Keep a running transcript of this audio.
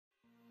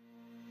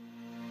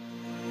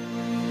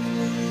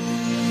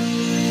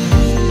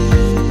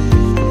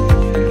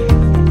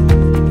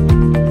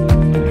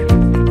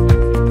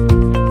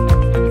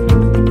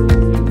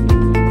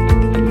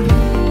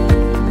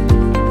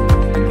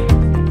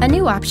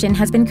option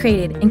has been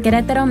created in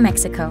Querétaro,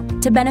 Mexico,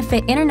 to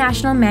benefit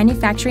international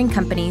manufacturing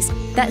companies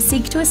that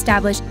seek to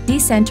establish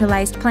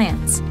decentralized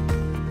plants.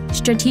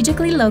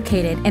 Strategically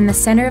located in the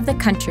center of the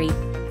country,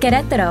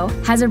 Querétaro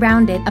has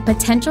around it a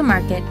potential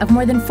market of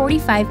more than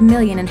 45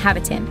 million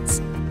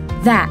inhabitants.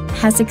 That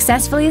has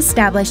successfully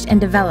established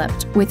and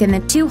developed within the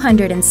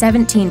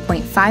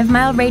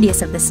 217.5-mile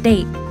radius of the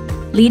state,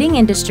 leading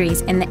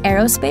industries in the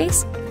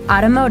aerospace,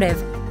 automotive,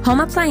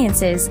 home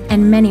appliances,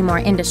 and many more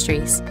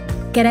industries.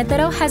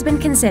 Querétaro has been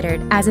considered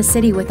as a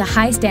city with a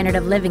high standard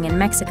of living in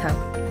Mexico,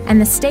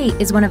 and the state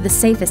is one of the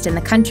safest in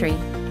the country.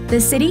 The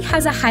city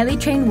has a highly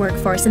trained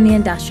workforce in the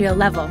industrial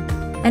level,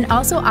 and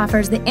also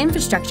offers the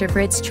infrastructure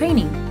for its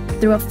training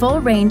through a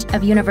full range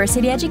of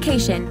university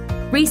education,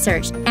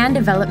 research, and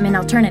development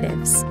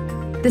alternatives.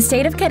 The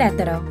state of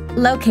Querétaro,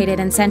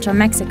 located in central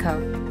Mexico,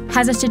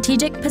 has a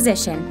strategic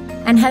position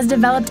and has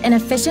developed an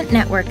efficient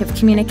network of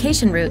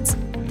communication routes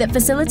that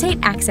facilitate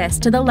access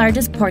to the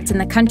largest ports in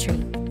the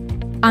country.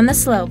 On the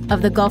slope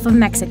of the Gulf of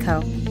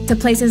Mexico to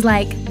places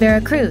like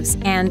Veracruz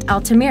and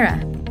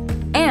Altamira,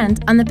 and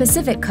on the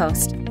Pacific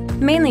coast,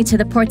 mainly to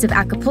the ports of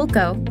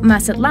Acapulco,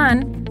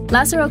 Mazatlan,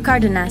 Lázaro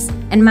Cárdenas,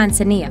 and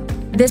Manzanillo.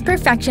 This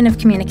perfection of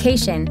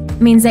communication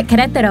means that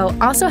Querétaro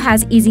also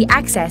has easy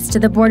access to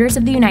the borders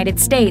of the United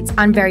States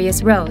on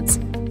various roads,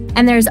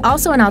 and there is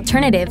also an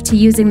alternative to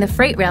using the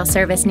freight rail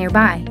service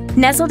nearby.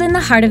 Nestled in the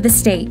heart of the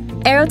state,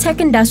 AeroTech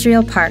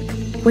Industrial Park,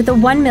 with a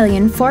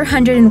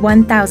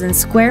 1,401,000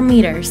 square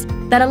meters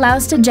that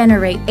allows to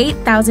generate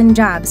 8,000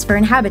 jobs for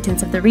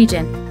inhabitants of the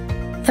region.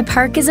 The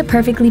park is a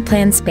perfectly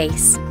planned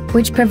space,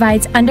 which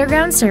provides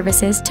underground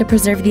services to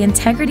preserve the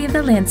integrity of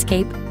the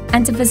landscape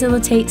and to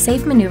facilitate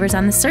safe maneuvers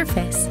on the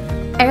surface.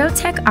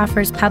 AeroTech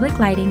offers public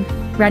lighting,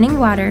 running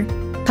water,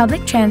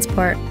 public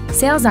transport,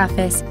 sales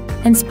office,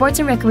 and sports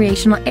and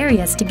recreational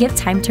areas to give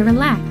time to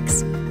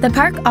relax. The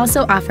park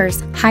also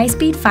offers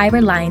high-speed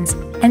fiber lines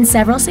and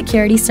several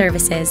security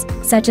services,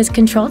 such as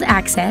controlled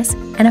access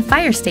and a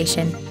fire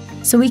station,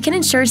 so we can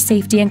ensure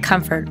safety and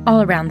comfort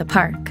all around the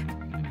park.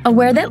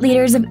 Aware that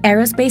leaders of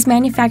aerospace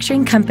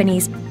manufacturing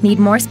companies need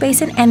more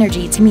space and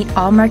energy to meet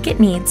all market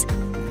needs,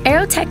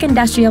 AeroTech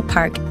Industrial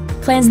Park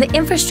plans the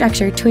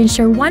infrastructure to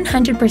ensure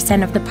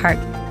 100% of the park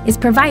is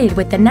provided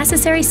with the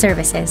necessary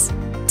services.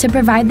 To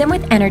provide them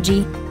with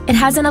energy, it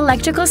has an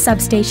electrical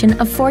substation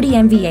of 40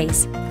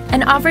 MVAs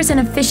and offers an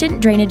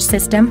efficient drainage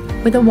system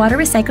with a water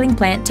recycling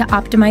plant to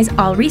optimize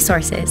all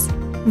resources.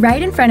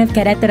 Right in front of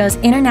Querétaro's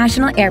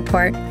International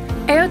Airport,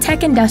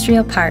 AeroTech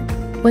Industrial Park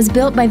was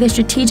built by the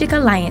strategic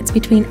alliance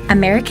between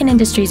American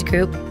Industries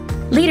Group,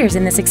 leaders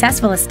in the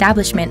successful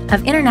establishment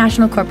of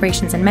international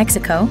corporations in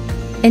Mexico,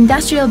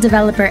 industrial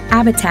developer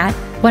Habitat,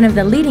 one of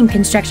the leading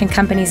construction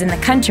companies in the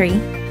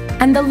country,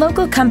 and the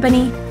local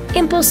company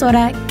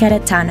Impulsora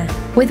Queretana,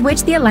 with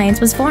which the alliance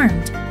was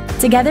formed.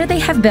 Together they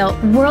have built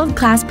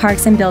world-class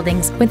parks and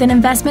buildings with an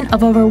investment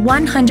of over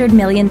 $100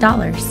 million.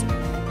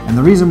 And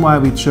the reason why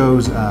we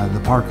chose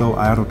the Parco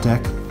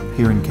AeroTech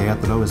here in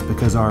Querétaro is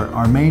because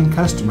our main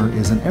customer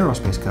is an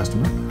aerospace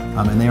customer,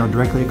 and they are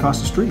directly across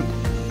the street.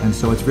 And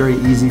so it's very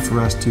easy for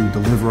us to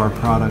deliver our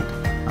product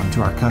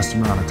to our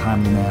customer on a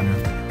timely manner.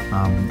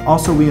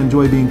 Also, we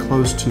enjoy being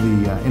close to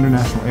the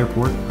international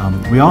airport.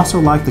 We also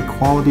like the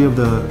quality of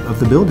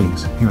the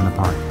buildings here in the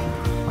park.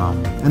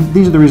 And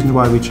these are the reasons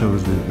why we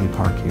chose the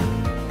park here.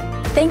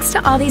 Thanks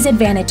to all these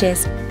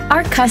advantages,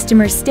 our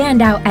customers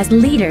stand out as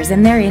leaders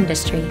in their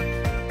industry.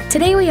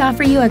 Today we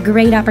offer you a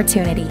great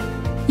opportunity.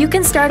 You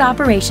can start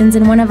operations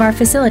in one of our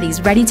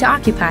facilities ready to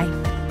occupy,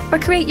 or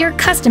create your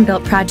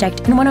custom-built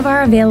project in one of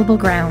our available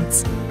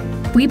grounds.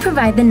 We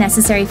provide the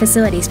necessary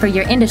facilities for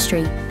your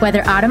industry,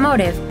 whether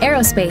automotive,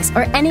 aerospace,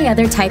 or any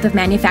other type of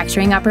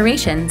manufacturing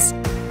operations.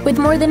 With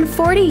more than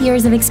 40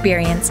 years of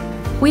experience,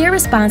 we are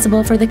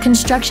responsible for the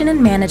construction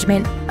and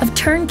management of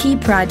turnkey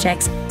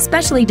projects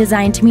specially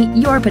designed to meet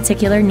your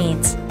particular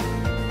needs.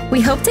 We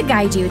hope to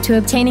guide you to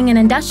obtaining an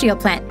industrial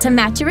plant to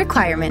match your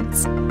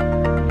requirements.